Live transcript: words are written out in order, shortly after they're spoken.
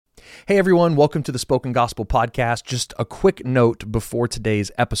Hey everyone, welcome to the Spoken Gospel Podcast. Just a quick note before today's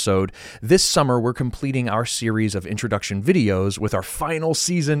episode. This summer, we're completing our series of introduction videos with our final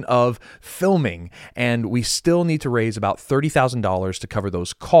season of filming, and we still need to raise about $30,000 to cover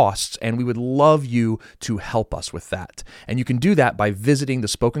those costs, and we would love you to help us with that. And you can do that by visiting the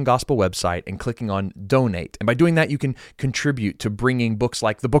Spoken Gospel website and clicking on Donate. And by doing that, you can contribute to bringing books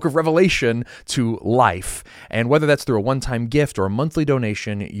like the Book of Revelation to life. And whether that's through a one-time gift or a monthly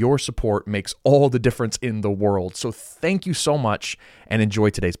donation, your support makes all the difference in the world. So thank you so much and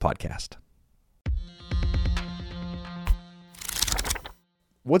enjoy today's podcast.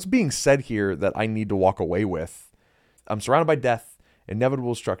 What's being said here that I need to walk away with? I'm surrounded by death,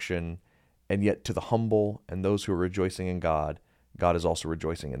 inevitable destruction, and yet to the humble and those who are rejoicing in God, God is also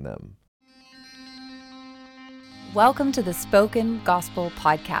rejoicing in them. Welcome to the Spoken Gospel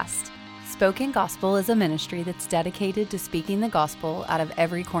Podcast. Spoken Gospel is a ministry that's dedicated to speaking the gospel out of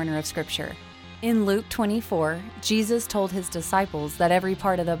every corner of Scripture. In Luke 24, Jesus told his disciples that every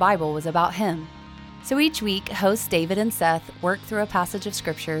part of the Bible was about him. So each week, hosts David and Seth work through a passage of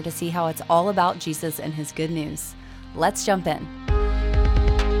Scripture to see how it's all about Jesus and his good news. Let's jump in.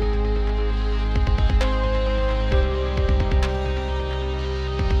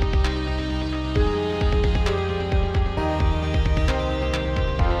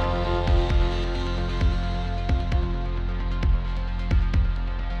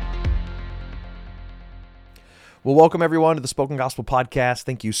 Well, welcome everyone to the Spoken Gospel Podcast.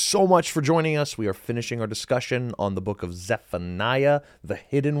 Thank you so much for joining us. We are finishing our discussion on the book of Zephaniah, the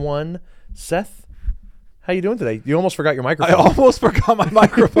hidden one. Seth, how you doing today? You almost forgot your microphone. I almost forgot my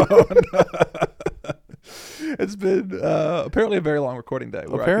microphone. It's been apparently a very long recording day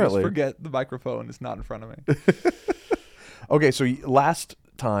where I just forget the microphone is not in front of me. Okay, so last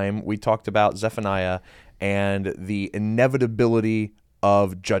time we talked about Zephaniah and the inevitability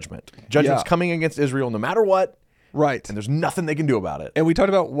of judgment. Judgment's coming against Israel no matter what. Right. And there's nothing they can do about it. And we talked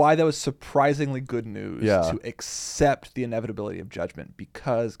about why that was surprisingly good news Yeah. to accept the inevitability of judgment,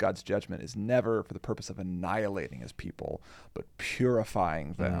 because God's judgment is never for the purpose of annihilating his people, but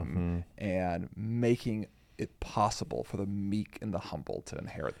purifying them and making it possible for the meek and the humble to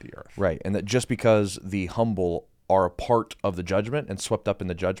inherit the earth. Right. And that just because the humble are a part of the judgment and swept up in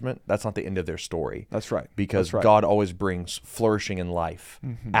the judgment, that's not the end of their story. That's right. Because God always brings flourishing in life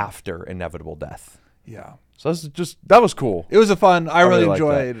after inevitable death. Yeah. So that was cool. It was a fun, I really liked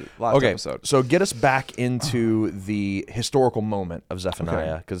enjoyed last episode. So get us back into the historical moment of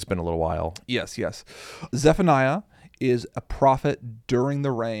Zephaniah, because it's been a little while. Yes. Zephaniah is a prophet during the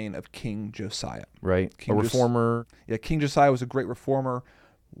reign of King Josiah. Right. A reformer. King Josiah was a great reformer,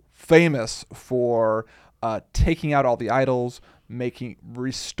 famous for taking out all the idols,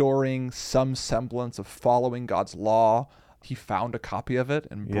 restoring some semblance of following God's law. He found a copy of it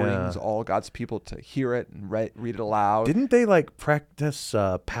and brings all God's people to hear it and read it aloud. Didn't they practice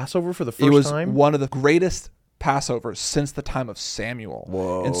Passover for the first time? It was one of the greatest Passovers since the time of Samuel.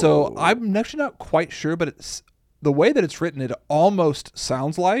 Whoa. And so I'm actually not quite sure, but it's the way that it's written, it almost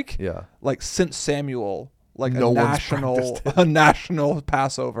sounds like since Samuel, a national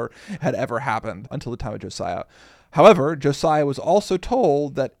Passover had ever happened until the time of Josiah. However, Josiah was also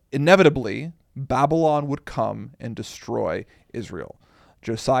told that inevitably Babylon would come and destroy Israel.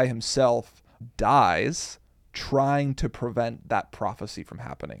 Josiah himself dies trying to prevent that prophecy from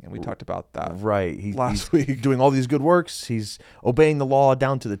happening. And we talked about that last week. Doing all these good works. He's obeying the law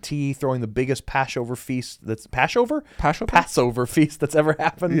down to the T, throwing the biggest Passover feast Passover feast that's ever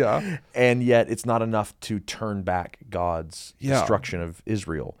happened. Yeah. And yet it's not enough to turn back God's destruction of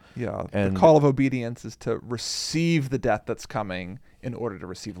Israel. Yeah. And the call of obedience is to receive the death that's coming in order to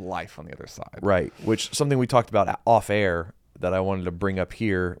receive life on the other side. Right. Which something we talked about off air that I wanted to bring up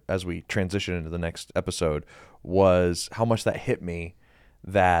here as we transition into the next episode was how much that hit me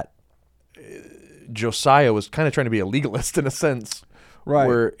that Josiah was kind of trying to be a legalist in a sense.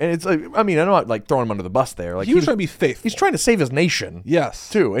 Right. And it's I'm not throwing him under the bus there. He was trying to be faithful. He's trying to save his nation. Yes.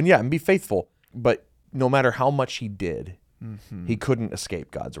 Too. And be faithful. But no matter how much he did, he couldn't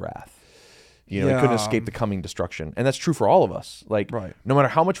escape God's wrath. He couldn't escape the coming destruction. And that's true for all of us. No matter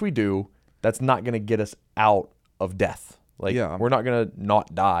how much we do, that's not going to get us out of death. We're not going to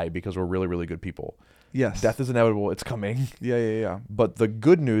not die because we're really, really good people. Yes. Death is inevitable. It's coming. Yeah. But the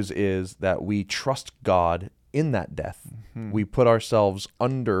good news is that we trust God in that death. We put ourselves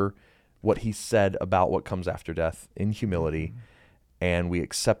under what he said about what comes after death in humility. And we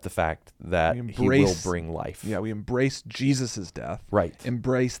accept the fact that he will bring life. Yeah, we embrace Jesus' death. Right.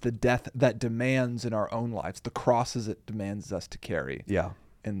 Embrace the death that demands in our own lives, the crosses it demands us to carry. Yeah.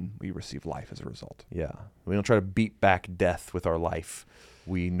 And we receive life as a result. Yeah. We don't try to beat back death with our life.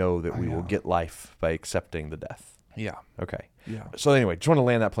 we know that we will get life by accepting the death. Yeah. Okay. Yeah. So anyway, just want to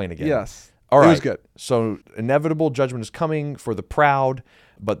land that plane again. Yes. All right. It was good. So inevitable judgment is coming for the proud,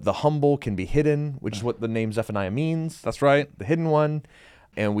 but the humble can be hidden, which is what the name Zephaniah means. That's right. The hidden one.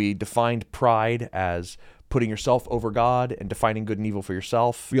 And we defined pride as putting yourself over God and defining good and evil for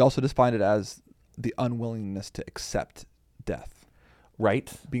yourself. We also defined it as the unwillingness to accept death.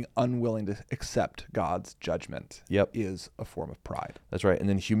 Right. Being unwilling to accept God's judgment is a form of pride. That's right. And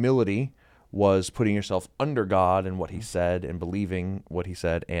then humility was putting yourself under God and what he said and believing what he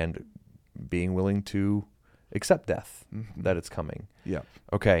said and being willing to accept death, that it's coming. Yeah.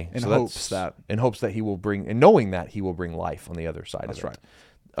 Okay. In hopes that he will bring, and knowing that he will bring life on the other side of it. That's right.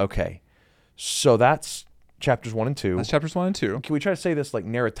 Okay. So that's chapters 1 and 2. That's chapters 1 and 2. Can we try to say this like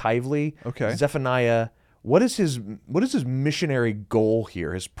narratively? Okay. Zephaniah, what is his missionary goal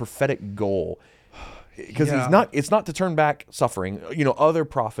here? His prophetic goal? Because it's not to turn back suffering. Other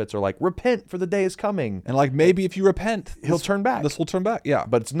prophets are like, repent for the day is coming. And like, maybe if you repent, he'll turn back. This will turn back. Yeah.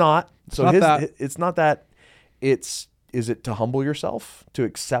 But it's not. It's not that. It's not that. Is it to humble yourself, to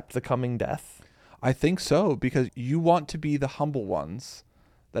accept the coming death? I think so, because you want to be the humble ones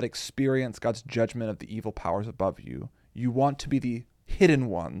that experience God's judgment of the evil powers above you. You want to be the hidden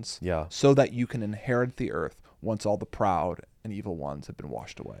ones so that you can inherit the earth once all the proud and evil ones have been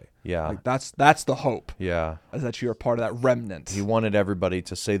washed away. Yeah. Like that's the hope. Yeah. Is that you're a part of that remnant. He wanted everybody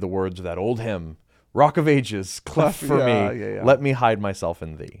to say the words of that old hymn, Rock of Ages, cleft for me, let me hide myself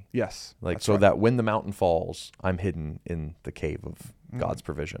in thee. Yes. So that when the mountain falls, I'm hidden in the cave of God's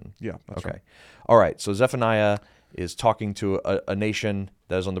provision. Yeah, that's right. All right, so Zephaniah is talking to a nation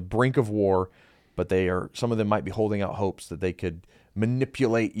that is on the brink of war, but some of them might be holding out hopes that they could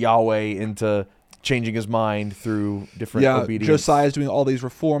manipulate Yahweh into changing his mind through different obedience. Josiah is doing all these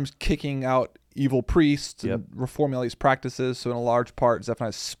reforms, kicking out evil priests and reforming all these practices. So in a large part, Zephaniah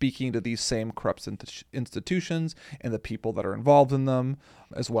is speaking to these same corrupt institutions and the people that are involved in them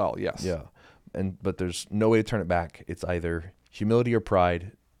as well. Yes. Yeah. But there's no way to turn it back. It's either humility or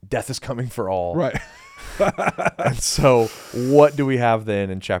pride. Death is coming for all. Right. And so what do we have then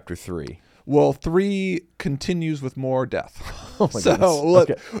in chapter 3? Well, 3 continues with more death. Oh my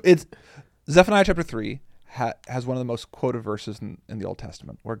goodness. It's Zephaniah chapter 3 has one of the most quoted verses in the Old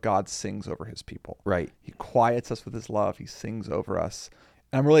Testament where God sings over his people. Right. He quiets us with his love. He sings over us.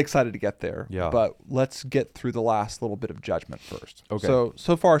 And I'm really excited to get there. Yeah. But let's get through the last little bit of judgment first. Okay.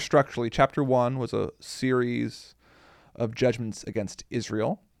 So far structurally, chapter 1 was a series of judgments against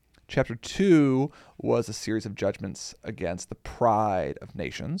Israel. Chapter 2 was a series of judgments against the pride of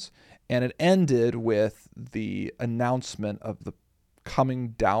nations. And it ended with the announcement of the coming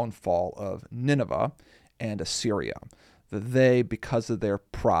downfall of Nineveh and Assyria. That they, because of their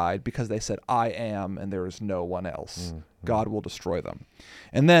pride, because they said, I am and there is no one else, God will destroy them.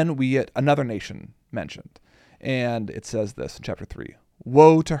 And then we get another nation mentioned. And it says this in chapter 3.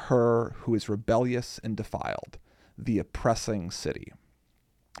 Woe to her who is rebellious and defiled, the oppressing city.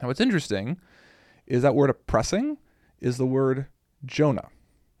 Now what's interesting is that word oppressing is the word Jonah.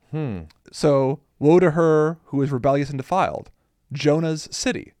 So woe to her who is rebellious and defiled. Jonah's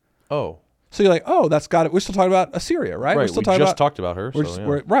city. Oh. So you're like, oh, that's got it. We're still talking about Assyria, right? Right. We just talked about her.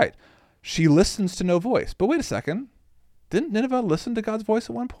 Right. She listens to no voice. But wait a second. Didn't Nineveh listen to God's voice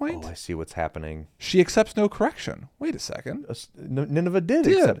at one point? Oh, I see what's happening. She accepts no correction. Wait a second. Nineveh did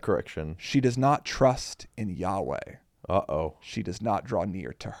accept correction. She does not trust in Yahweh. Uh-oh. She does not draw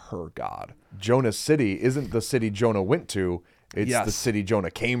near to her God. Jonah's city isn't the city Jonah went to. It's the city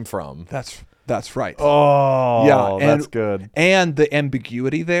Jonah came from. That's right. Oh, yeah, that's good. And the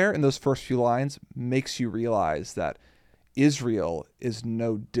ambiguity there in those first few lines makes you realize that Israel is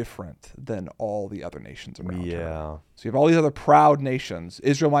no different than all the other nations around her. So you have all these other proud nations.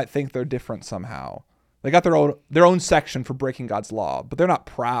 Israel might think they're different somehow. They got their own section for breaking God's law, but they're not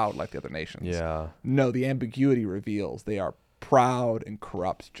proud like the other nations. Yeah. No, the ambiguity reveals they are proud and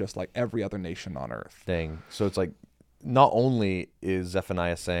corrupt just like every other nation on earth. Dang. So it's like not only is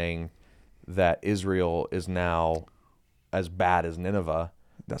Zephaniah saying that Israel is now as bad as Nineveh.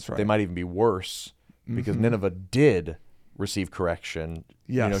 That's right. They might even be worse because Nineveh did receive correction.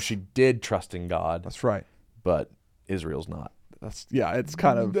 Yes. She did trust in God. That's right. But Israel's not. It's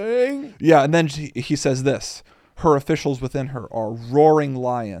kind of... Dang. Yeah, and then he says this. Her officials within her are roaring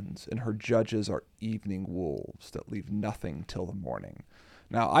lions, and her judges are evening wolves that leave nothing till the morning.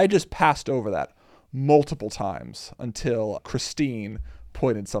 Now, I just passed over that multiple times until Christine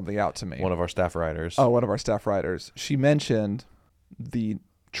pointed something out to me. One of our staff writers. Oh, one of our staff writers. She mentioned the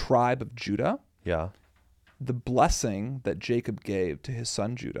tribe of Judah. Yeah. The blessing that Jacob gave to his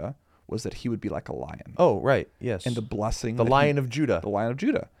son Judah was that he would be like a lion. Oh, right. Yes. And the blessing. The Lion of Judah. The Lion of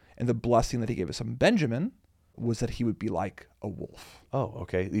Judah. And the blessing that he gave his son Benjamin was that he would be like a wolf. Oh,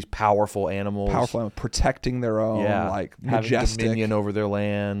 okay. These powerful animals. Protecting their own, like majestic. Having dominion over their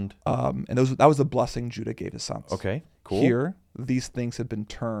land. And that was the blessing Judah gave his sons. Okay, cool. Here, these things have been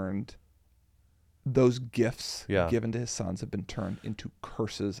turned, those gifts given to his sons have been turned into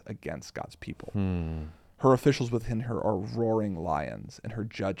curses against God's people. Her officials within her are roaring lions, and her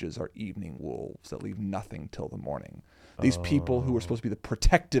judges are evening wolves that leave nothing till the morning. These people who were supposed to be the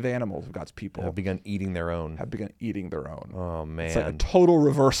protective animals of God's people have begun eating their own. Oh, man. It's like a total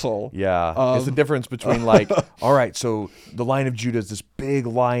reversal. Yeah. It's the difference between like, all right, so the Lion of Judah is this big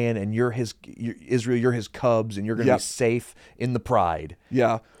lion, and you're Israel, you're his cubs, and you're going to be safe in the pride.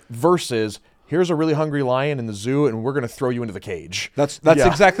 Yeah. Versus, here's a really hungry lion in the zoo, and we're going to throw you into the cage. That's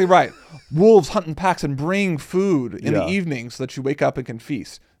exactly right. Wolves hunt in packs and bring food in the evening so that you wake up and can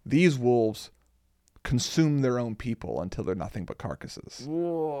feast. These wolves consume their own people until they're nothing but carcasses.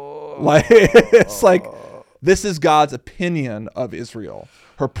 Whoa. Like it's like this is God's opinion of Israel.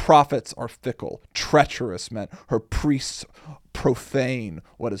 Her prophets are fickle, treacherous men. Her priests profane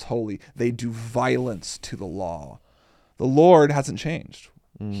what is holy. They do violence to the law. The Lord hasn't changed.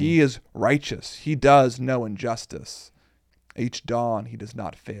 He is righteous. He does no injustice. Each dawn he does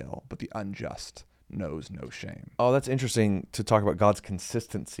not fail, but the unjust knows no shame. Oh, that's interesting to talk about God's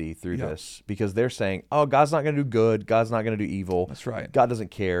consistency through this, because they're saying, oh, God's not going to do good. God's not going to do evil. That's right. God doesn't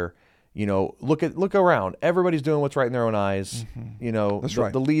care. You know, look around. Everybody's doing what's right in their own eyes. You know, that's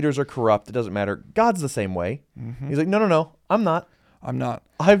right. The leaders are corrupt. It doesn't matter. God's the same way. He's like, no, I'm not.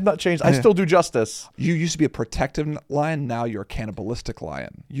 I've not changed. I still do justice. You used to be a protective lion. Now you're a cannibalistic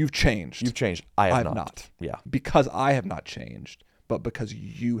lion. You've changed. I have not. Yeah. Because I have not changed, but because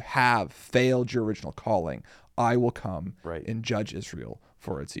you have failed your original calling, I will come and judge Israel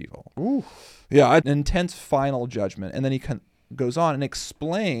for its evil. Ooh. Yeah, an intense final judgment. And then he goes on and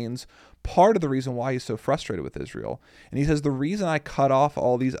explains part of the reason why he's so frustrated with Israel. And he says, the reason I cut off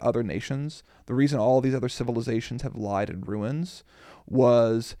all these other nations, the reason all these other civilizations have lied in ruins,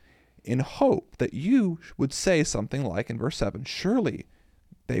 was in hope that you would say something like in verse 7, surely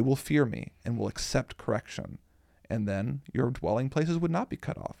they will fear me and will accept correction. And then your dwelling places would not be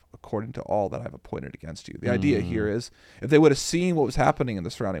cut off, according to all that I've appointed against you. The idea here is, if they would have seen what was happening in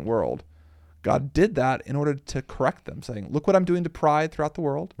the surrounding world, God did that in order to correct them, saying, look what I'm doing to pride throughout the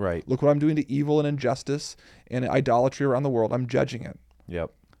world. Right. Look what I'm doing to evil and injustice and idolatry around the world. I'm judging it.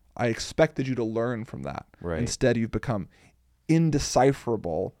 Yep. I expected you to learn from that. Right. Instead, you've become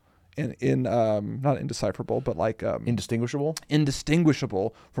indecipherable not indecipherable, but like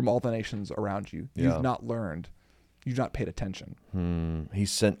indistinguishable from all the nations around you. Yeah. You've not learned. You've not paid attention. He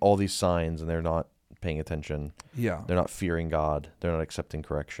sent all these signs, and they're not paying attention. Yeah. They're not fearing God. They're not accepting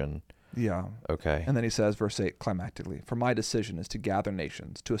correction. Yeah. Okay. And then he says, verse 8, climactically, for my decision is to gather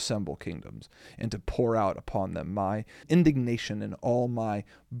nations, to assemble kingdoms, and to pour out upon them my indignation and all my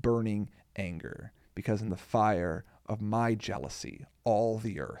burning anger, because in the fire of my jealousy, all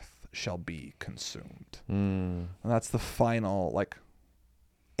the earth shall be consumed. And that's the final,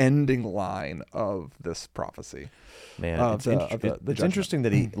 ending line of this prophecy. Man, it's interesting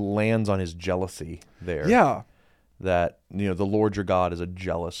that he lands on his jealousy there. Yeah. That, the Lord your God is a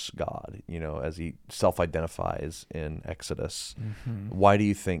jealous God, as he self-identifies in Exodus. Why do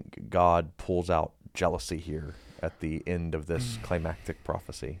you think God pulls out jealousy here at the end of this climactic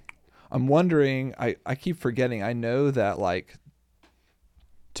prophecy? I'm wondering, I keep forgetting, I know that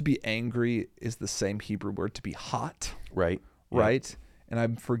to be angry is the same Hebrew word to be hot. Right. Right? Yeah. And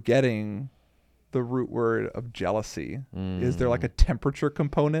I'm forgetting the root word of jealousy. Is there a temperature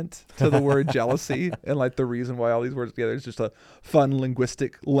component to the word jealousy? And the reason why all these words together is just a fun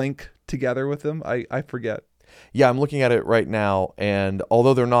linguistic link together with them? I forget. Yeah, I'm looking at it right now, and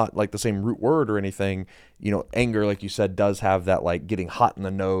although they're not the same root word or anything, anger, like you said, does have that getting hot in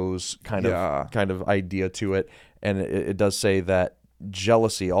the nose kind of idea to it. And it does say that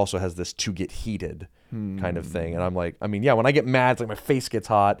jealousy also has this to get heated kind of thing. And I'm when I get mad, it's my face gets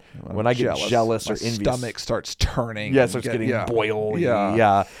hot. When I get jealous or envious, my stomach starts turning. Yeah, it starts getting boily.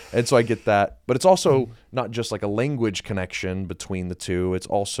 Yeah. And so I get that. But it's also not just a language connection between the two. It's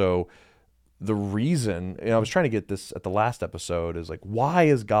also the reason, I was trying to get this at the last episode, is why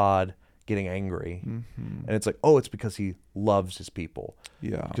is God getting angry? And it's it's because he loves his people.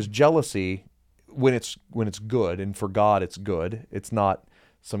 Yeah. Because jealousy, when it's good, and for God it's good, it's not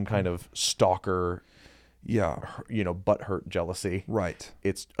some kind of stalker, butthurt jealousy. Right.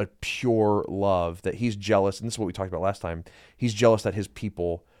 It's a pure love that he's jealous, and this is what we talked about last time. He's jealous that his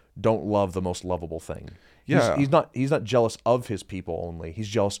people don't love the most lovable thing. Yeah. He's not jealous of his people only. He's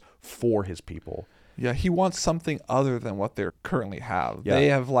jealous for his people. Yeah, he wants something other than what they currently have. Yeah. They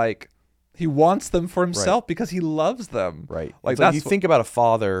have he wants them for himself because he loves them. Right. Like you think about a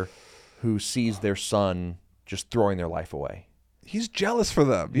father who sees their son just throwing their life away. He's jealous for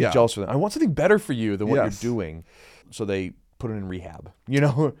them. He's jealous for them. I want something better for you than what you're doing. So they put him in rehab.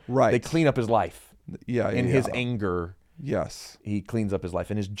 Right. They clean up his life. Yeah. In his anger. Yes. He cleans up his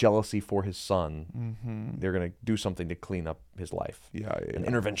life. In his jealousy for his son, they're going to do something to clean up his life. Yeah. An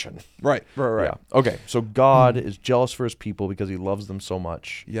intervention. Right. Yeah. Okay. So God is jealous for his people because he loves them so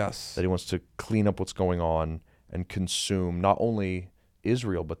much. Yes. That he wants to clean up what's going on and consume not only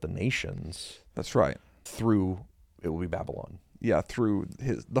Israel, but the nations. That's right. Through, it will be Babylon. Yeah, through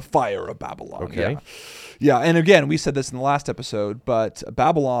the fire of Babylon. Okay. Yeah, and again, we said this in the last episode, but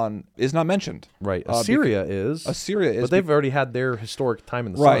Babylon is not mentioned. Right. Assyria is. But they've already had their historic time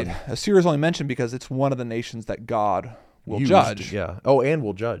in the sun. Right. Assyria is only mentioned because it's one of the nations that God will judge. Yeah. Oh, and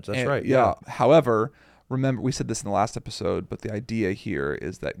will judge. That's right. Yeah. However, remember, we said this in the last episode, but the idea here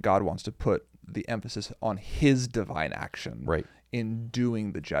is that God wants to put the emphasis on his divine action. Right. In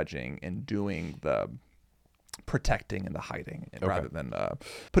doing the judging and doing the protecting and the hiding rather than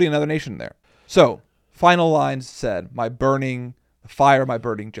putting another nation there. So, final lines said, the fire of my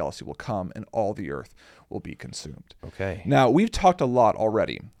burning jealousy will come and all the earth will be consumed. Okay. Now, we've talked a lot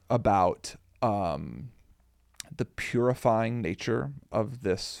already about the purifying nature of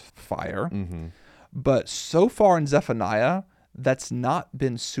this fire. Mm-hmm. But so far in Zephaniah, that's not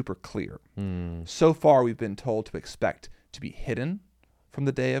been super clear. So far, we've been told to expect to be hidden from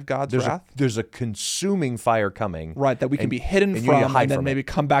the day of God's wrath. There's a consuming fire coming. Right, that we can be hidden from and then maybe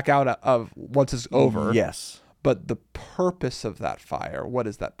come back out of once it's over. Yes. But the purpose of that fire, what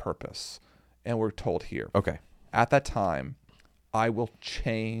is that purpose? And we're told here. Okay. At that time, I will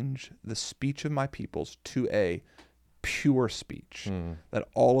change the speech of my peoples to a pure speech, that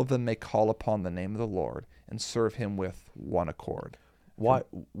all of them may call upon the name of the Lord and serve him with one accord. Why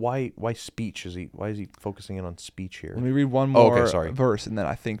speech? Why is he focusing in on speech here? Let me read one more verse, and then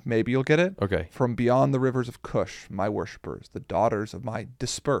I think maybe you'll get it. Okay. From beyond the rivers of Cush, my worshipers, the daughters of my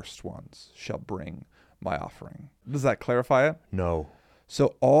dispersed ones, shall bring my offering. Does that clarify it? No.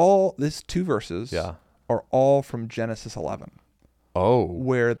 So all these two verses are all from Genesis 11. Oh.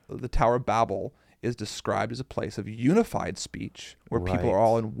 Where the Tower of Babel is described as a place of unified speech, where people are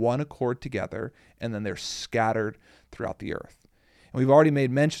all in one accord together, and then they're scattered throughout the earth. And we've already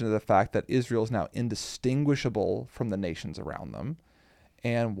made mention of the fact that Israel is now indistinguishable from the nations around them.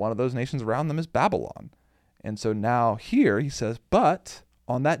 And one of those nations around them is Babylon. And so now here he says, but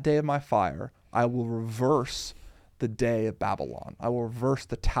on that day of my fire, I will reverse the day of Babylon. I will reverse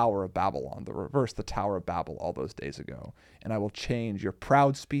the Tower of Babylon, reverse the Tower of Babel all those days ago. And I will change your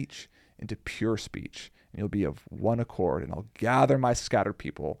proud speech into pure speech. And you'll be of one accord, and I'll gather my scattered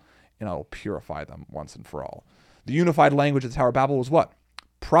people, and I will purify them once and for all. The unified language of the Tower of Babel was what?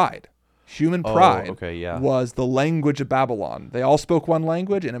 Pride. Human pride was the language of Babylon. They all spoke one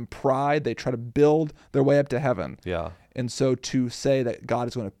language, and in pride, they try to build their way up to heaven. Yeah. And so to say that God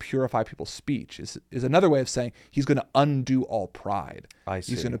is going to purify people's speech is another way of saying he's going to undo all pride. I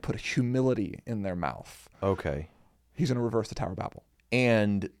see. He's going to put humility in their mouth. Okay. He's going to reverse the Tower of Babel.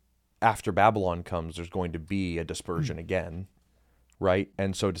 And after Babylon comes, there's going to be a dispersion again. Right?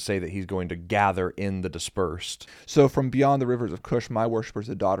 And so to say that he's going to gather in the dispersed. So from beyond the rivers of Cush, my worshipers,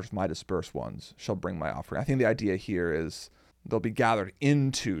 the daughters of my dispersed ones, shall bring my offering. I think the idea here is they'll be gathered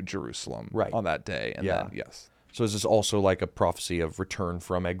into Jerusalem on that day. And then, yes. So is this also like a prophecy of return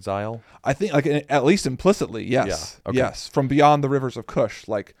from exile? I think at least implicitly, yes. Yeah. Okay. Yes. From beyond the rivers of Cush.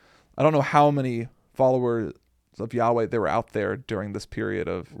 I don't know how many followers of Yahweh there were out there during this period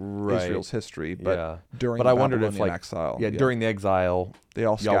of Israel's history, but during the Babylonian exile. Yeah, during the exile, they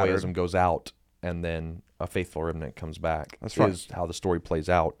all scattered. Yahwehism goes out, and then a faithful remnant comes back. That's right. Is how the story plays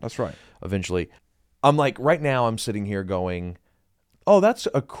out. That's right. Eventually. I'm like, right now I'm sitting here going, oh, that's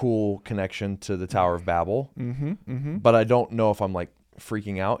a cool connection to the Tower of Babel. Mm-hmm, mm-hmm. But I don't know if I'm like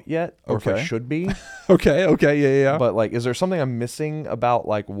freaking out yet, or if I should be. Okay, yeah. But like, is there something I'm missing about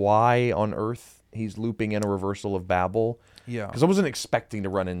like why on earth he's looping in a reversal of Babel? Yeah. Because I wasn't expecting to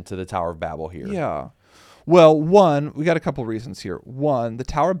run into the Tower of Babel here. Yeah. Well, we got a couple of reasons here. One, the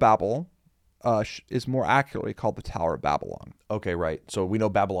Tower of Babel is more accurately called the Tower of Babylon. Okay, right. So we know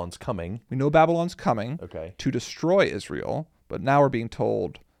Babylon's coming. To destroy Israel. But now we're being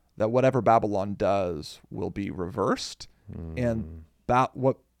told that whatever Babylon does will be reversed. And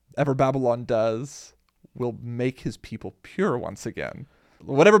whatever Babylon does will make his people pure once again.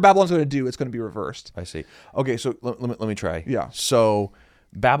 Whatever Babylon's going to do, it's going to be reversed. I see. Okay, so let me try. Yeah. So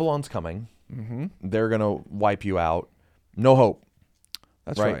Babylon's coming. Mm-hmm. They're going to wipe you out. No hope.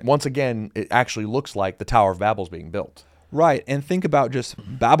 That's right. Once again, it actually looks like the Tower of Babel is being built. Right. And think about just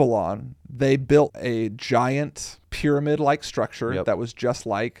Babylon. They built a giant pyramid-like structure that was just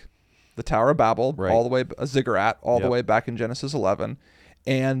like the Tower of Babel, all the way, a ziggurat, all the way back in Genesis 11.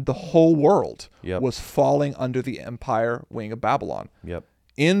 And the whole world was falling under the empire wing of Babylon. Yep.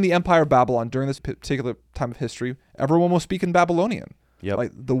 In the empire of Babylon, during this particular time of history, everyone was speaking Babylonian. Yep.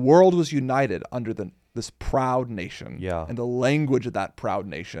 Like the world was united under this proud nation and the language of that proud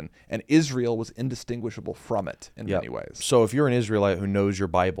nation. And Israel was indistinguishable from it in many ways. So if you're an Israelite who knows your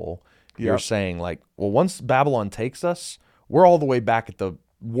Bible, you're saying like, well, once Babylon takes us, we're all the way back at the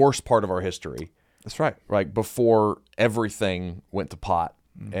worst part of our history. That's right. Right before everything went to pot.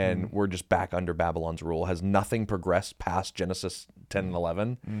 And we're just back under Babylon's rule. Has nothing progressed past Genesis 10 and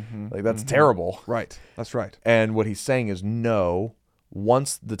 11? Like that's terrible. Right. That's right. And what he's saying is, no,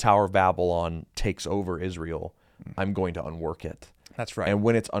 once the Tower of Babylon takes over Israel, I'm going to unwork it. That's right. And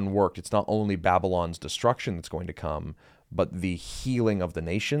when it's unworked, it's not only Babylon's destruction that's going to come, but the healing of the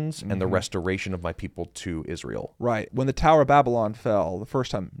nations and the restoration of my people to Israel. Right. When the Tower of Babylon fell, the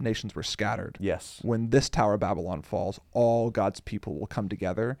first time nations were scattered. Yes. When this Tower of Babylon falls, all God's people will come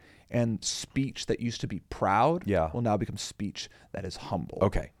together, and speech that used to be proud will now become speech that is humble.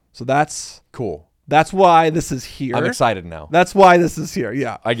 Okay. So that's cool. That's why this is here. I'm excited now. That's why this is here.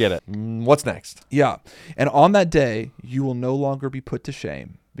 Yeah. I get it. What's next? Yeah. And on that day, you will no longer be put to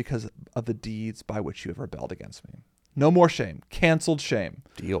shame because of the deeds by which you have rebelled against me. No more shame. Canceled shame.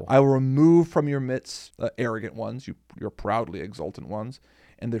 Deal. I will remove from your midst arrogant ones, your proudly exultant ones,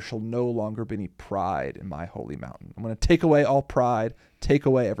 and there shall no longer be any pride in my holy mountain. I'm going to take away all pride, take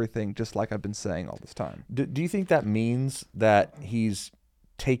away everything, just like I've been saying all this time. Do you think that means that he's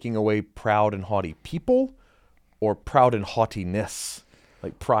taking away proud and haughty people, or proud and haughtiness?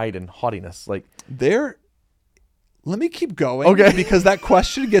 Like pride and haughtiness? Like let me keep going, because that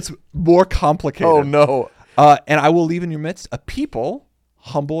question gets more complicated. Oh, no. And I will leave in your midst a people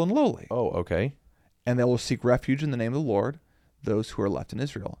humble and lowly. Oh, okay. And they will seek refuge in the name of the Lord, those who are left in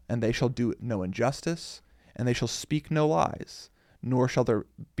Israel. And they shall do no injustice, and they shall speak no lies, nor shall there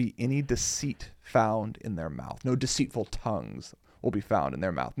be any deceit found in their mouth. No deceitful tongues will be found in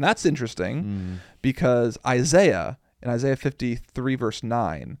their mouth. And that's interesting because Isaiah, in Isaiah 53 verse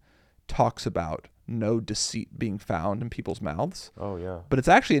 9, talks about no deceit being found in people's mouths. Oh, yeah. But it's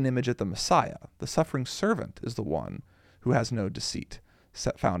actually an image of the Messiah. The suffering servant is the one who has no deceit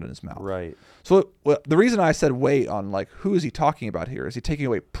found in his mouth. Right. So the reason I said wait on like who is he talking about here? Is he taking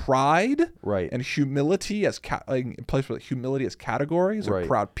away pride and humility as in place with humility as categories or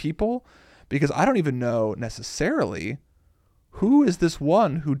proud people? Because I don't even know necessarily who is this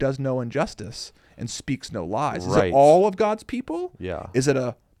one who does no injustice and speaks no lies. Is it all of God's people? Yeah. Is it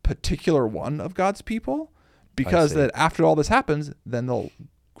a particular one of God's people? Because that after all this happens, then they'll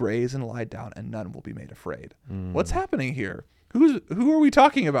graze and lie down and none will be made afraid. What's happening here? Who are we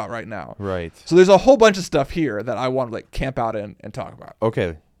talking about right now? Right. So there's a whole bunch of stuff here that I want to like camp out in and talk about.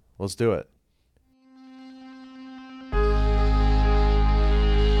 Okay, let's do it.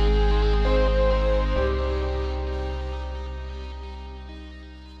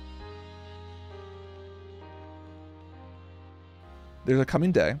 There's a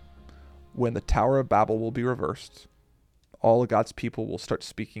coming day when the Tower of Babel will be reversed. All of God's people will start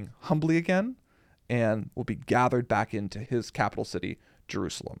speaking humbly again and will be gathered back into his capital city,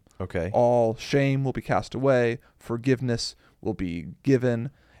 Jerusalem. Okay. All shame will be cast away. Forgiveness will be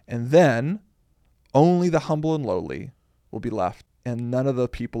given. And then only the humble and lowly will be left. And none of the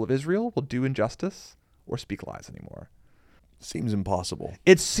people of Israel will do injustice or speak lies anymore. Seems impossible.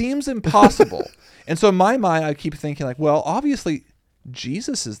 It seems impossible. And so in my mind, I keep thinking like, well, obviously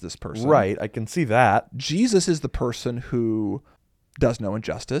Jesus is this person. Right. I can see that. Jesus is the person who does no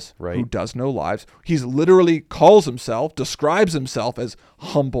injustice, right, who does no lies. He's literally describes himself as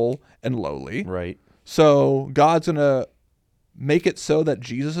humble and lowly. Right. So God's going to make it so that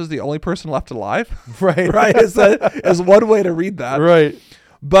Jesus is the only person left alive. Right. Right. Is one way to read that. Right.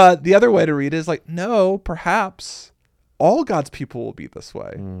 But the other way to read it is like, no, perhaps all God's people will be this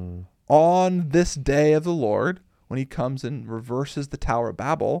way. On this day of the Lord, when he comes and reverses the Tower of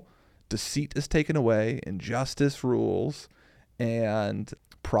Babel, deceit is taken away, injustice rules, and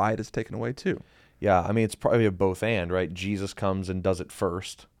pride is taken away too. Yeah, I mean, it's probably a both and, right? Jesus comes and does it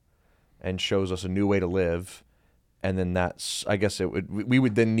first and shows us a new way to live. And then we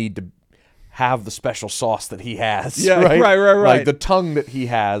would then need to have the special sauce that he has. Yeah, right. Like the tongue that he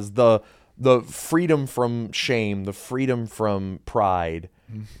has, the freedom from shame, the freedom from pride,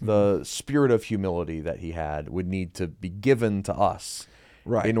 the spirit of humility that he had would need to be given to us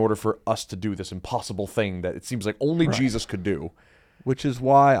in order for us to do this impossible thing that it seems like only Jesus could do. Which is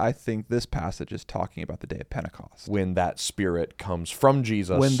why I think this passage is talking about the day of Pentecost. When that Spirit comes from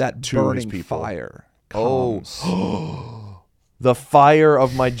Jesus when that to burning his people. fire comes. The fire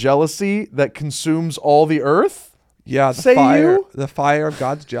of my jealousy that consumes all the earth? Yeah, the fire of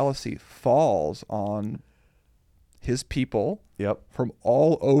God's jealousy falls on his people from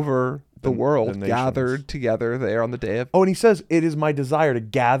all over the world, gathered together there on the day of... Oh, and he says, it is my desire to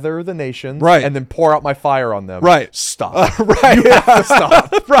gather the nations and then pour out my fire on them. Stop. You have to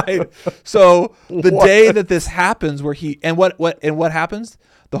stop. So the day that this happens, where what happens?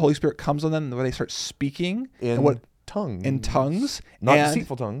 The Holy Spirit comes on them, and where they start speaking in tongues, not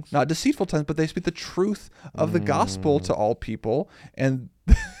deceitful tongues, but they speak the truth of the gospel to all people, and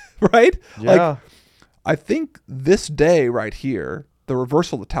I think this day right here, the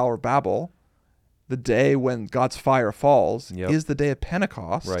reversal of the Tower of Babel, the day when God's fire falls, is the day of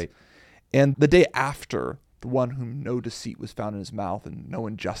Pentecost. And the day after, the one whom no deceit was found in his mouth and no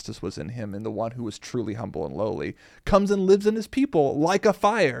injustice was in him, and the one who was truly humble and lowly, comes and lives in his people like a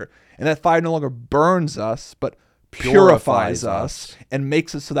fire. And that fire no longer burns us, but purifies us and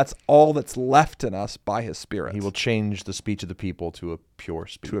makes it so that's all that's left in us by his Spirit. He will change the speech of the people to a pure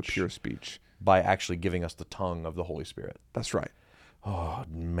speech. By actually giving us the tongue of the Holy Spirit. That's right. Oh,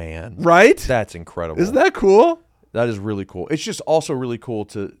 man. Right? That's incredible. Isn't that cool? That is really cool. It's just also really cool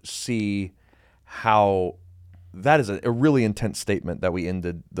to see how that is a really intense statement that we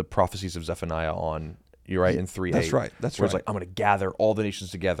ended the prophecies of Zephaniah on. You're right, in 3:8. That's right. Where it's like, I'm going to gather all the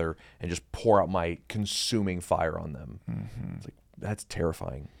nations together and just pour out my consuming fire on them. Mm-hmm. It's like, that's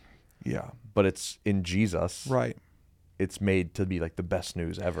terrifying. Yeah. But it's in Jesus. Right. It's made to be like the best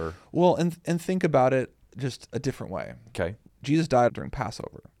news ever. Well, and think about it just a different way. Okay. Jesus died during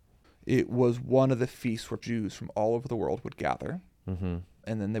Passover. It was one of the feasts where Jews from all over the world would gather, and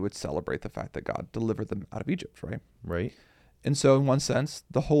then they would celebrate the fact that God delivered them out of Egypt, right? Right. And so in one sense,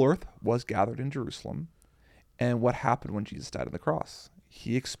 the whole earth was gathered in Jerusalem. And what happened when Jesus died on the cross?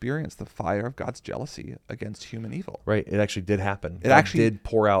 He experienced the fire of God's jealousy against human evil. Right. It actually did happen. God did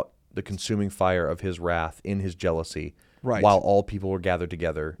pour out the consuming fire of his wrath in his jealousy. Right. While all people were gathered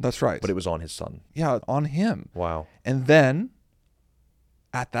together. That's right. But it was on his son. Yeah, on him. Wow. And then,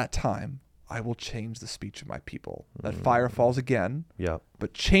 at that time, I will change the speech of my people. That fire falls again. Yeah.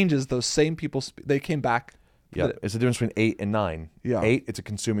 But changes those same people. They came back. Yeah. It's the difference between 8 and 9. Yeah. 8, it's a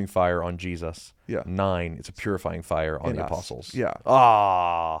consuming fire on Jesus. Yeah. 9, it's a purifying fire on the apostles. Yeah.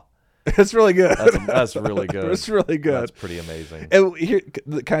 Ah. It's really good. That's really good. It's really good. That's pretty amazing. And here,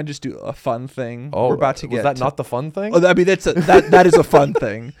 can I just do a fun thing? Oh, we're about to was that not the fun thing? Oh, I mean, that is a fun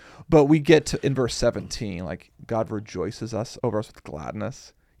thing. But we get to in verse 17, like God rejoices over us with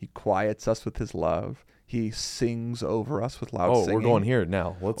gladness. He quiets us with his love. He sings over us with loud singing. We're going here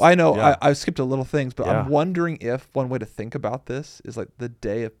now. I know. Yeah. I skipped a little things, but I'm wondering if one way to think about this is like the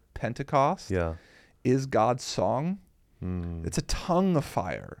day of Pentecost is God's song. It's a tongue of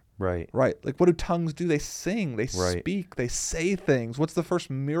fire. Right. Like, what do tongues do? They sing, they speak, they say things. What's the first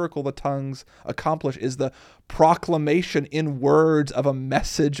miracle the tongues accomplish is the proclamation in words of a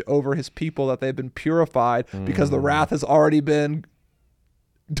message over his people that they've been purified because the wrath has already been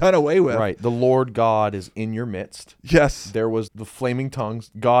done away with. Right. The Lord God is in your midst. Yes. There was the flaming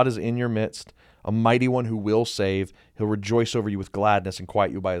tongues. God is in your midst, a mighty one who will save. He'll rejoice over you with gladness and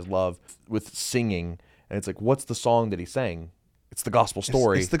quiet you by his love with singing. And it's like, what's the song that he sang? It's the gospel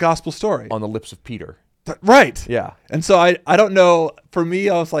story. It's the gospel story. On the lips of Peter. Right. Yeah. And so I don't know. For me,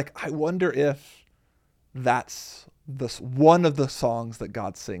 I was like, I wonder if that's one of the songs that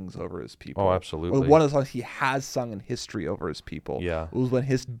God sings over his people. Oh, absolutely. Or one of the songs he has sung in history over his people. Yeah. It was when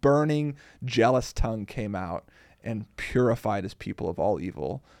his burning, jealous tongue came out and purified his people of all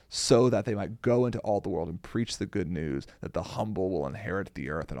evil so that they might go into all the world and preach the good news that the humble will inherit the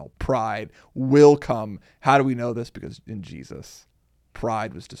earth and all pride will come. How do we know this? Because in Jesus,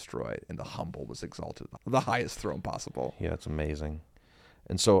 pride was destroyed and the humble was exalted, the highest throne possible. Yeah, it's amazing.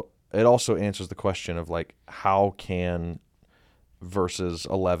 And so it also answers the question of like, how can verses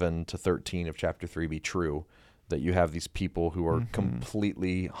 11 to 13 of chapter 3 be true? That you have these people who are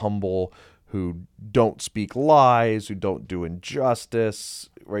completely humble, who don't speak lies, who don't do injustice,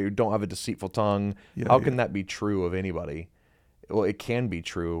 right? Who don't have a deceitful tongue. How can that be true of anybody? Well, it can be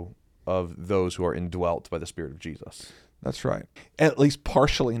true of those who are indwelt by the Spirit of Jesus. That's right. At least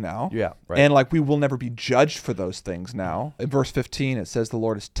partially now. Yeah, right. And like we will never be judged for those things now. In verse 15, it says the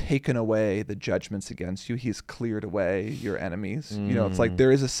Lord has taken away the judgments against you. He has cleared away your enemies. You know, it's like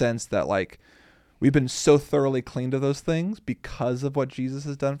there is a sense that like we've been so thoroughly cleaned of those things because of what Jesus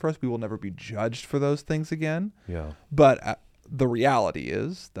has done for us. We will never be judged for those things again. Yeah. But the reality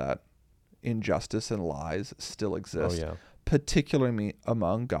is that injustice and lies still exist, particularly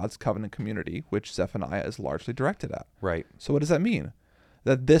among God's covenant community, which Zephaniah is largely directed at. Right. So what does that mean?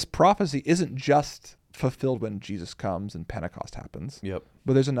 That this prophecy isn't just fulfilled when Jesus comes and Pentecost happens. Yep.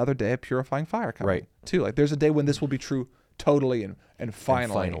 But there's another day of purifying fire coming too. Like there's a day when this will be true totally and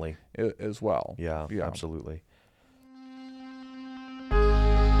finally as well. Yeah, absolutely.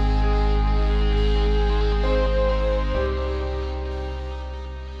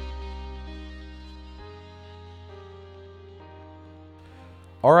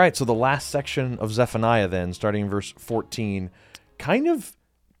 All right, so the last section of Zephaniah then, starting in verse 14, kind of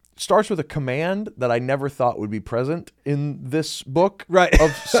starts with a command that I never thought would be present in this book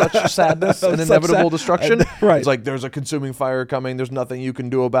of such sadness and inevitable destruction. It's like, there's a consuming fire coming, there's nothing you can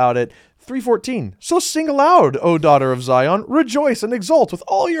do about it. 3:14, so sing aloud, O daughter of Zion, rejoice and exult with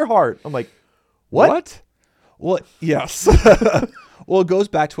all your heart. I'm like, what? Well, yes. Well, it goes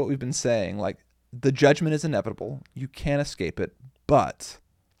back to what we've been saying. Like, the judgment is inevitable. You can't escape it, but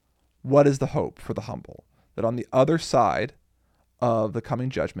what is the hope for the humble? That on the other side of the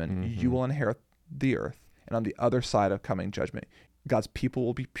coming judgment, you will inherit the earth. And on the other side of coming judgment, God's people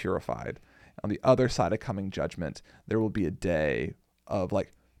will be purified. On the other side of coming judgment, there will be a day of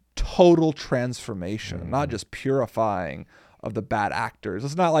like total transformation, not just purifying of the bad actors.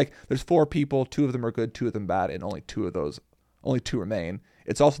 It's not like there's 4 people, 2 of them are good, 2 of them bad, and only 2 remain.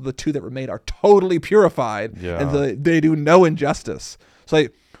 It's also the 2 that remain are totally purified and they do no injustice. So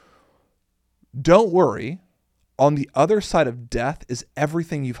like, don't worry. On the other side of death is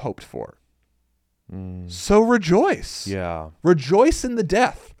everything you've hoped for. So rejoice. Yeah. Rejoice in the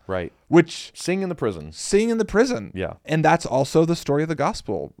death. Right. Which sing in the prison. Sing in the prison. Yeah. And that's also the story of the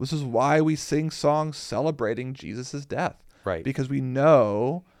gospel. This is why we sing songs celebrating Jesus' death. Right. Because we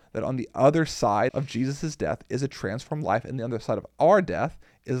know that on the other side of Jesus' death is a transformed life, and the other side of our death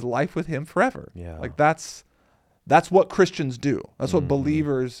is life with him forever. Yeah. Like that's what Christians do. That's what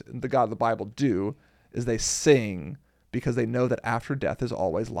believers in the God of the Bible do, is they sing because they know that after death is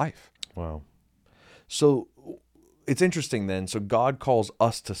always life. Wow. So it's interesting then. So God calls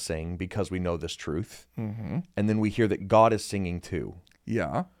us to sing because we know this truth. And then we hear that God is singing too.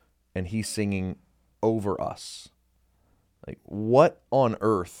 Yeah. And he's singing over us. Like, what on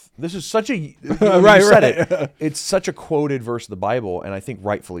earth? This is such a... you said it. It's such a quoted verse of the Bible, and I think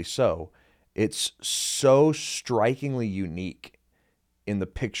rightfully so. It's so strikingly unique in the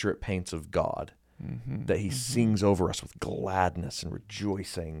picture it paints of God. That he sings over us with gladness and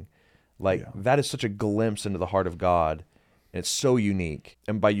rejoicing. Like, that is such a glimpse into the heart of God. And it's so unique.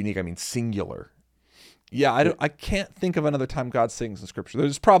 And by unique, I mean singular. Yeah, I can't think of another time God sings in Scripture.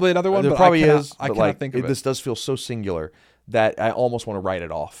 There's probably another one, there but probably I cannot think of it. This does feel so singular that I almost want to write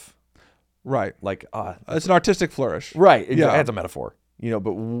it off. Right. Like, it's an artistic flourish. Right. Yeah. It's a metaphor.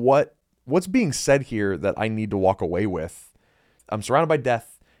 But what's being said here that I need to walk away with? I'm surrounded by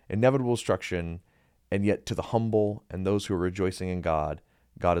death, inevitable destruction, and yet to the humble and those who are rejoicing in God,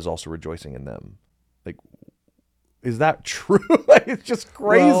 God is also rejoicing in them. Like, is that true? It's just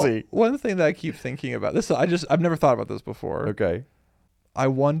crazy. Well, one thing that I keep thinking about this, I've never thought about this before. Okay. I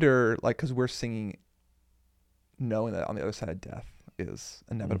wonder, like, because we're singing knowing that on the other side of death is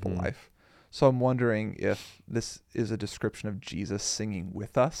inevitable life. So I'm wondering if this is a description of Jesus singing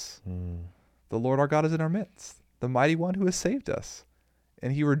with us. The Lord our God is in our midst, the mighty one who has saved us.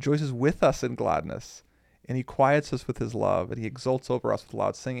 And he rejoices with us in gladness. And he quiets us with his love. And he exults over us with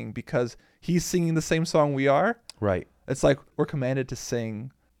loud singing because he's singing the same song we are. Right. It's like we're commanded to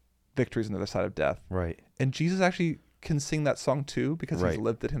sing victories on the other side of death. Right. And Jesus actually can sing that song too because he's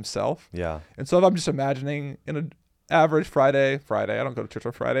lived it himself. Yeah. And so if I'm just imagining in an average Friday, I don't go to church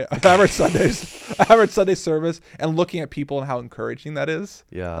on Friday, average Sunday service, and looking at people and how encouraging that is.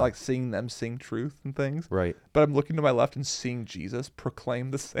 Yeah. Like seeing them sing truth and things. Right. But I'm looking to my left and seeing Jesus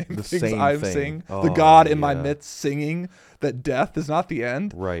proclaim the same things same I'm thing. singing. Oh, the God in my midst singing that death is not the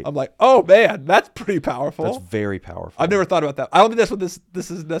end. Right. I'm like, oh man, that's pretty powerful. That's very powerful. I've never thought about that. I don't think that's what this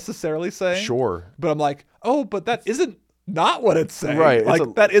is necessarily saying. Sure. But I'm like, oh, but that isn't not what it's saying. Right.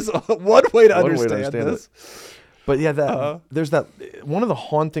 Like that is one way to understand this. But yeah, there's that one of the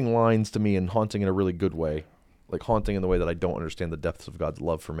haunting lines to me, and haunting in a really good way, like haunting in the way that I don't understand the depths of God's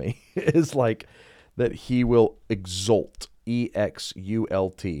love for me, is like that he will exult,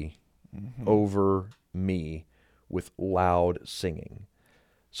 EXULT, over me with loud singing.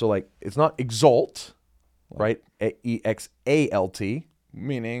 So like, it's not exalt, right? EXALT.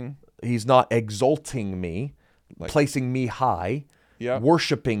 Meaning? He's not exalting me, like, placing me high,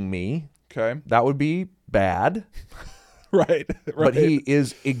 worshiping me. Okay. That would be bad. Right. But he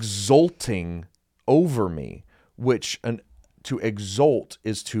is exulting over me, which to exult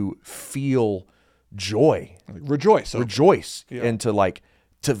is to feel joy, rejoice, and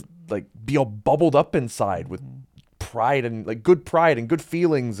to be all bubbled up inside with pride and like good pride and good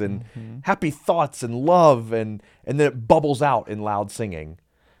feelings and happy thoughts and love, and then it bubbles out in loud singing.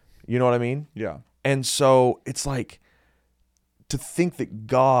 You know what I mean? Yeah. And so it's like to think that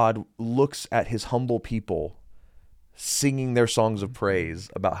God looks at his humble people singing their songs of praise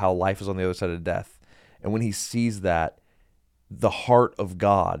about how life is on the other side of death. And when he sees that, the heart of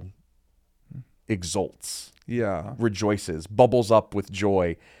God exults, rejoices, bubbles up with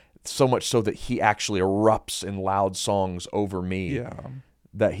joy, so much so that he actually erupts in loud songs over me. Yeah.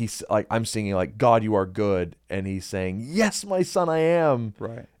 That he's like, I'm singing like, God, you are good. And he's saying, yes, my son, I am.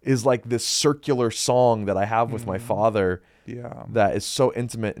 Right. Is like this circular song that I have with my Father. Yeah. That is so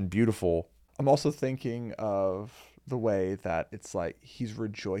intimate and beautiful. I'm also thinking of the way that it's like he's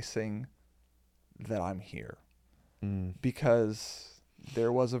rejoicing that I'm here. Because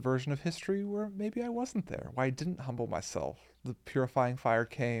there was a version of history where maybe I wasn't there, where I didn't humble myself. The purifying fire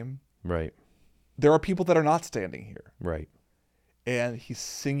came. Right. There are people that are not standing here. Right. And he's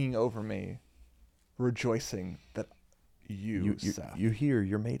singing over me, rejoicing that you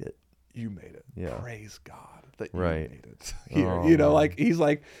made it. You made it. Yeah. Praise God that you right. made it here. You know, like he's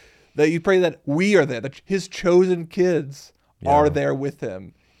like that. You pray that we are there, that his chosen kids are there with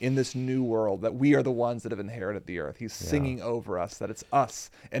him in this new world, that we are the ones that have inherited the earth. He's singing over us, that it's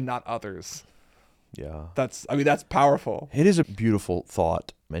us and not others. Yeah. That's powerful. It is a beautiful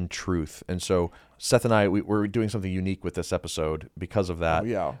thought and truth. And so Seth and I, we're doing something unique with this episode because of that. Oh,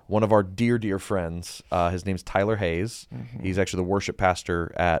 yeah. One of our dear, dear friends, his name's Tyler Hayes. He's actually the worship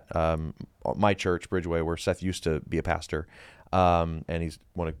pastor at my church, Bridgeway, where Seth used to be a pastor. And he's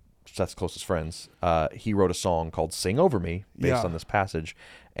one of Seth's closest friends. He wrote a song called Sing Over Me based on this passage.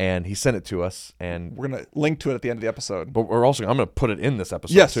 And he sent it to us, and we're going to link to it at the end of the episode. But I'm going to put it in this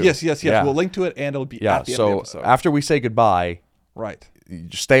episode too. Yes. Yeah. We'll link to it, and it'll be at the end of the episode. So after we say goodbye, right, you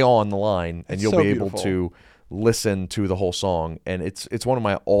just stay on the line, and you'll be able to listen to the whole song. And it's one of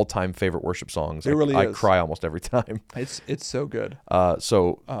my all-time favorite worship songs. It really is. I cry almost every time. It's so good.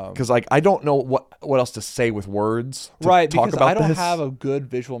 Because like I don't know what else to say with words. Right, talk because about I don't this. have a good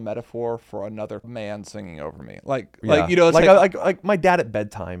visual metaphor for another man singing over me. Like you know, it's like my dad at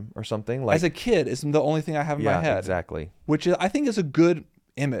bedtime or something. Like as a kid, is the only thing I have in my head. Exactly. Which I think is a good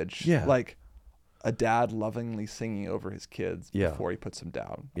image. Yeah. Like a dad lovingly singing over his kids before he puts them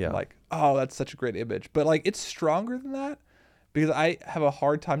down. Yeah. Like, oh, that's such a great image. But like it's stronger than that, because I have a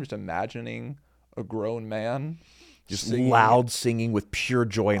hard time just imagining a grown man just loud singing with pure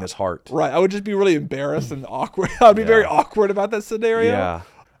joy in his heart. Right. I would just be really embarrassed and awkward. I'd be very awkward about that scenario. Yeah.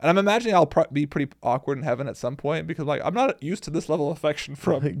 And I'm imagining I'll be pretty awkward in heaven at some point, because like I'm not used to this level of affection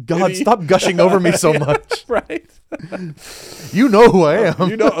from God. Stop gushing over me so much. Right. You know who I am.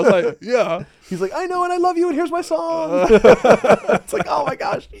 You know. I was like, yeah. He's like, I know, and I love you, and here's my song. It's like, oh my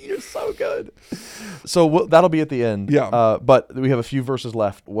gosh, you're so good. So that'll be at the end. Yeah. But we have a few verses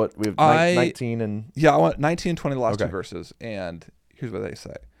left. What we have 19 and I want 19 and 20, the last two verses. And here's what they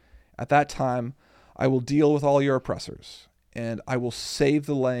say: At that time, I will deal with all your oppressors, and I will save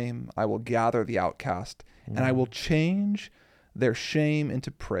the lame. I will gather the outcast, and I will change their shame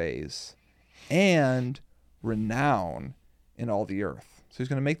into praise and renown in all the earth. So he's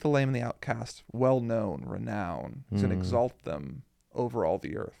going to make the lame and the outcast well known, renown. He's going to exalt them over all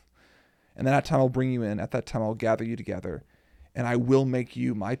the earth. And then at that time I'll bring you in. At that time I'll gather you together, and I will make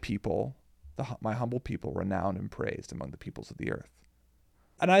you my people, my humble people, renowned and praised among the peoples of the earth.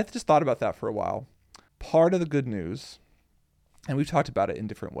 And I just thought about that for a while. Part of the good news, and we've talked about it in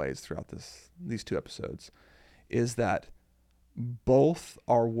different ways throughout these two episodes, is that both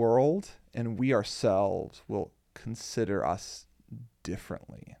our world and we ourselves will consider us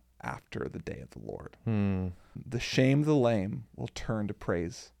differently after the day of the Lord. The shame of the lame will turn to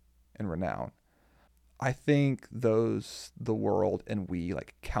praise and renown. I think the world and we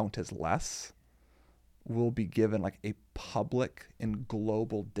like count as less will be given like a public and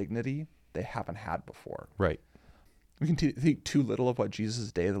global dignity they haven't had before. Right. We can think too little of what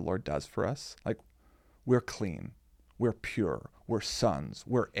Jesus' day of the Lord does for us. Like, we're clean, we're pure, we're sons,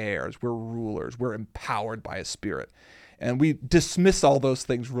 we're heirs, we're rulers, we're empowered by his Spirit. And we dismiss all those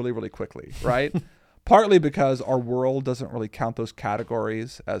things really, really quickly, right? Partly because our world doesn't really count those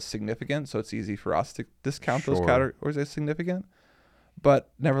categories as significant, so it's easy for us to discount those categories as significant.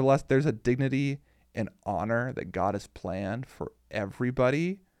 But nevertheless, there's a dignity and honor that God has planned for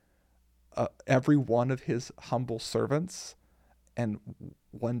everybody, every one of his humble servants. And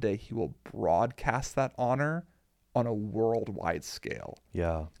one day he will broadcast that honor on a worldwide scale.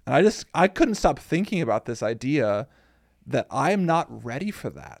 Yeah. And I couldn't stop thinking about this idea that I am not ready for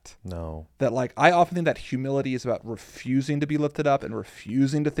that. No. That like, I often think that humility is about refusing to be lifted up and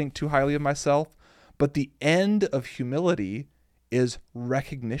refusing to think too highly of myself. But the end of humility is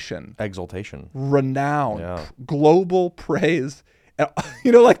recognition, exaltation, renown, global praise. And,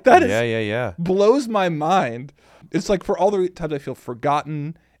 you know, like that blows my mind. It's like for all the times I feel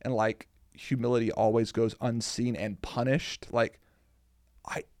forgotten and like humility always goes unseen and punished. Like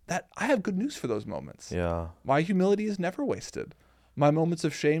I have good news for those moments. Yeah. My humility is never wasted. My moments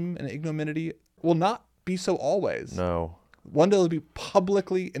of shame and ignominy will not be so always. No. One day they'll be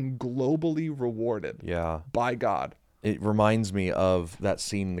publicly and globally rewarded by God. It reminds me of that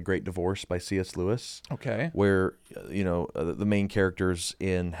scene in The Great Divorce by C.S. Lewis. Okay. Where, you know, the main character's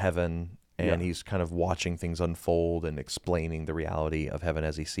in heaven and he's kind of watching things unfold and explaining the reality of heaven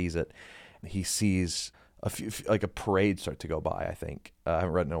as he sees it. He sees like a parade start to go by, I think. I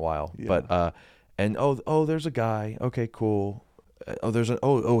haven't read it in a while. Yeah. But, and there's a guy. Okay, cool.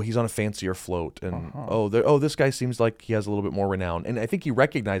 He's on a fancier float, and this guy seems like he has a little bit more renown, and I think he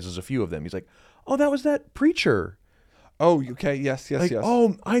recognizes a few of them. He's like, oh, that was that preacher. Oh, okay, yes.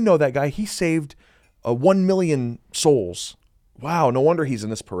 Oh, I know that guy. He saved 1 million souls. Wow, no wonder he's in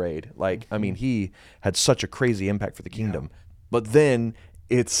this parade. Like, I mean, he had such a crazy impact for the kingdom. Yeah. But then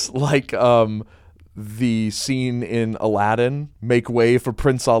it's like the scene in Aladdin, Make Way for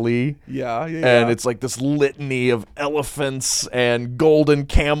Prince Ali. And it's like this litany of elephants and golden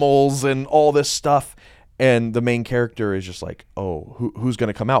camels and all this stuff. And the main character is just like, oh, who's going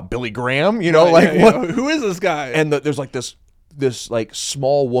to come out? Billy Graham? You know, what? Who is this guy? And there's like this like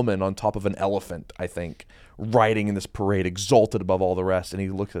small woman on top of an elephant, I think, riding in this parade, exalted above all the rest. And he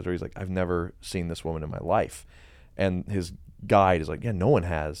looks at her, he's like, I've never seen this woman in my life. And his guide is like, yeah, no one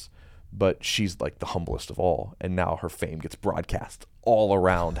has. But she's like the humblest of all. And now her fame gets broadcast all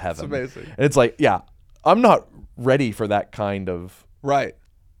around heaven. It's amazing. And it's like, yeah, I'm not ready for that kind of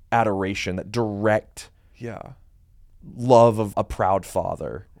adoration, that direct love of a proud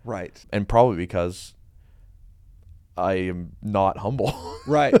father. Right. And probably because I am not humble.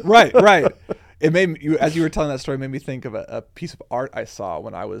 Right. It made me, as you were telling that story, it made me think of a piece of art I saw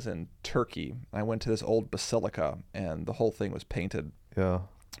when I was in Turkey. I went to this old basilica, and the whole thing was painted. Yeah.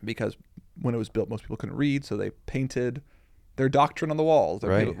 Because when it was built, most people couldn't read, so they painted their doctrine on the walls,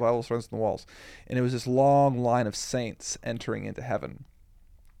 their Bible stories on the walls. And it was this long line of saints entering into heaven.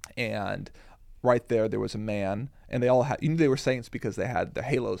 And right there was a man, and they all had, you knew they were saints because they had the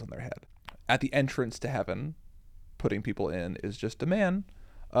halos on their head. At the entrance to heaven, putting people in, is just a man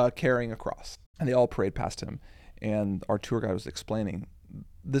carrying a cross. And they all prayed past him. And our tour guide was explaining,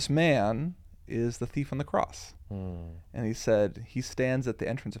 this man is the thief on the cross. And he said, he stands at the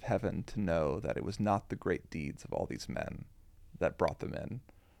entrance of heaven to know that it was not the great deeds of all these men that brought them in,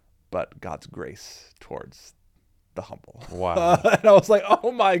 but God's grace towards the humble. Wow. And I was like,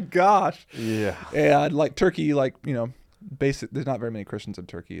 oh my gosh. Yeah. And like Turkey, like, you know, there's not very many Christians in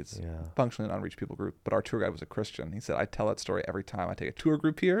Turkey. It's functionally an unreached people group, but our tour guide was a Christian. He said, I tell that story every time I take a tour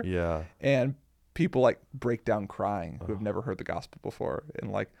group here. Yeah. And people like break down crying who have never heard the gospel before.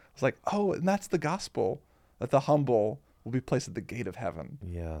 And like, it's like, oh, and that's the gospel, that the humble will be placed at the gate of heaven.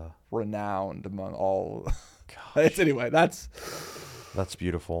 Yeah. Renowned among all. Anyway, that's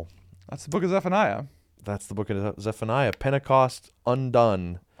beautiful. That's the book of Zephaniah. That's the book of Zephaniah. Pentecost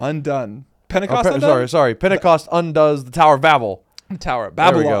undone. Pentecost undone? Sorry. Pentecost undoes the Tower of Babel. The Tower of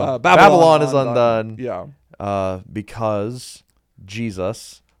Babylon. Babylon is undone. Yeah. Because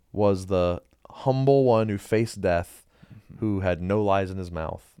Jesus was the humble one who faced death, who had no lies in his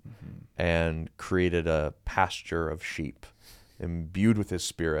mouth, and created a pasture of sheep imbued with his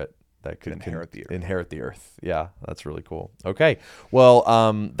spirit that could inherit the earth. Yeah, that's really cool. Okay, well,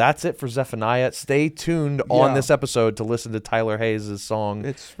 that's it for Zephaniah. Stay tuned on this episode to listen to Tyler Hayes' song.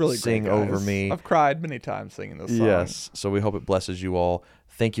 It's really Sing great, Over Me. I've cried many times singing this song. Yes, so we hope it blesses you all.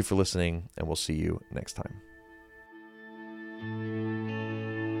 Thank you for listening, and we'll see you next time.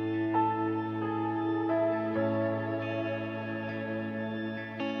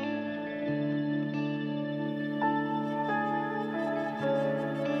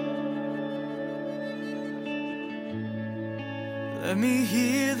 Let me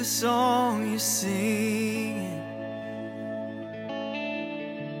hear the song you're singing,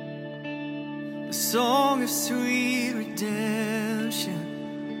 a song of sweet redemption,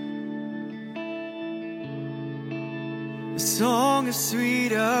 a song of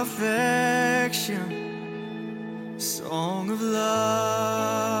sweet affection, a song of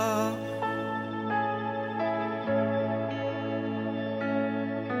love.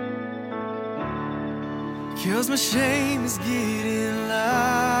 'Cause my shame is getting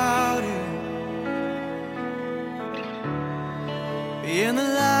louder,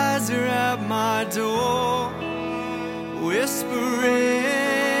 my door, whispering,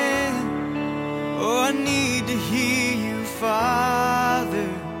 oh, I need to hear you, Father,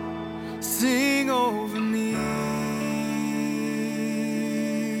 sing over me.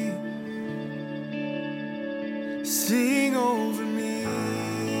 Sing over me.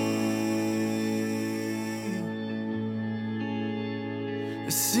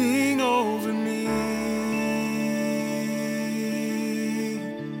 Sing over me.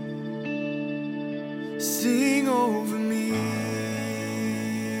 Sing over me.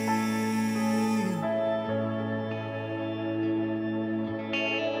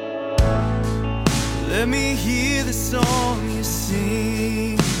 Let me hear the song you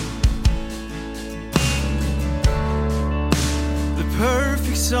sing, the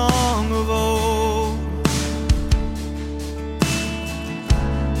perfect song of old,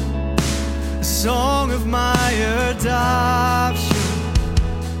 the song of my adoption,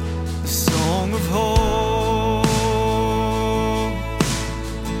 the song of hope.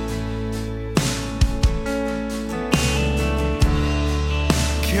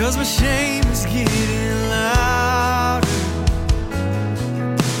 'Cause my shame is getting louder,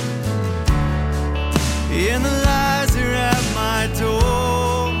 and the lies are at my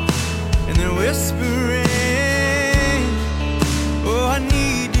door, and they're whispering, oh, I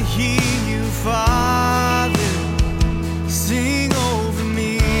need to hear you, Father, sing over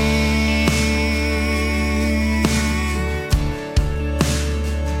me.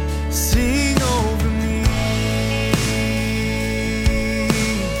 Sing over me.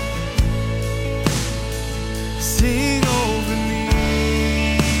 Sing over me.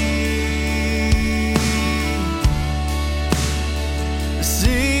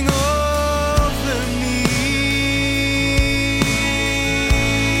 Sing over me.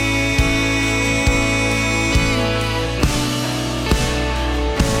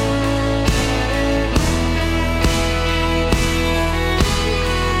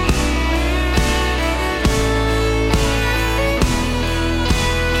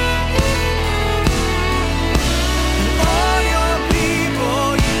 All your people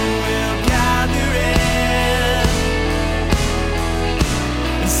you will gather in,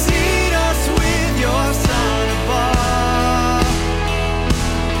 and seat us with your Son above.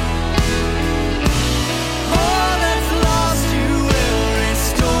 All that's lost you will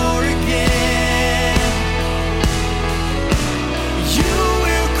restore again. You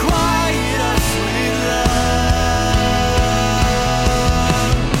will quiet us with love.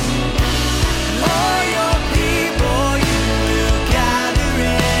 All your people you will gather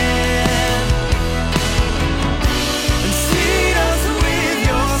in, and seat us with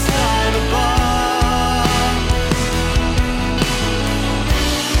your Son above.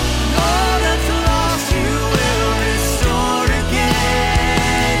 All that's lost you will restore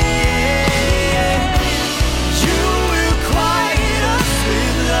again. You will quiet us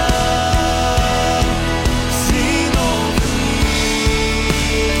with love. Sing over me.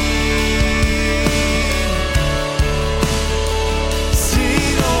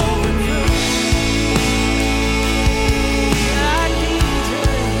 Sing over me. I need to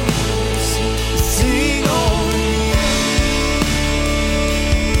sing over me.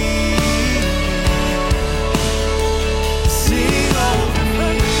 Sing over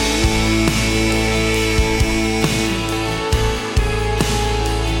me.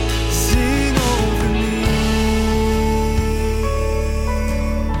 Sing over me.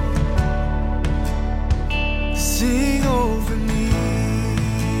 Sing over me.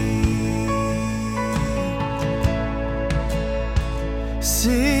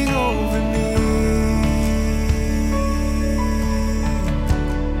 Sing over me.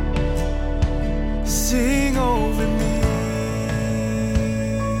 Sing over me.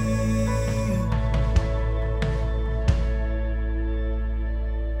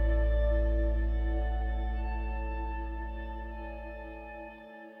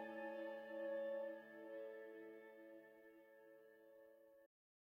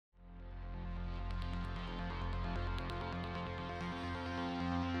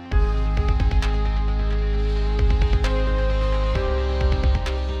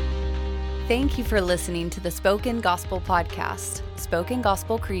 Thank you for listening to the Spoken Gospel Podcast. Spoken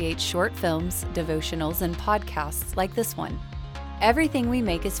Gospel creates short films, devotionals, and podcasts like this one. Everything we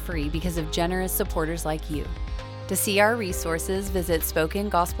make is free because of generous supporters like you. To see our resources, visit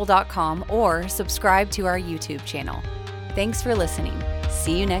spokengospel.com or subscribe to our YouTube channel. Thanks for listening.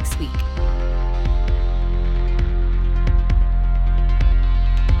 See you next week.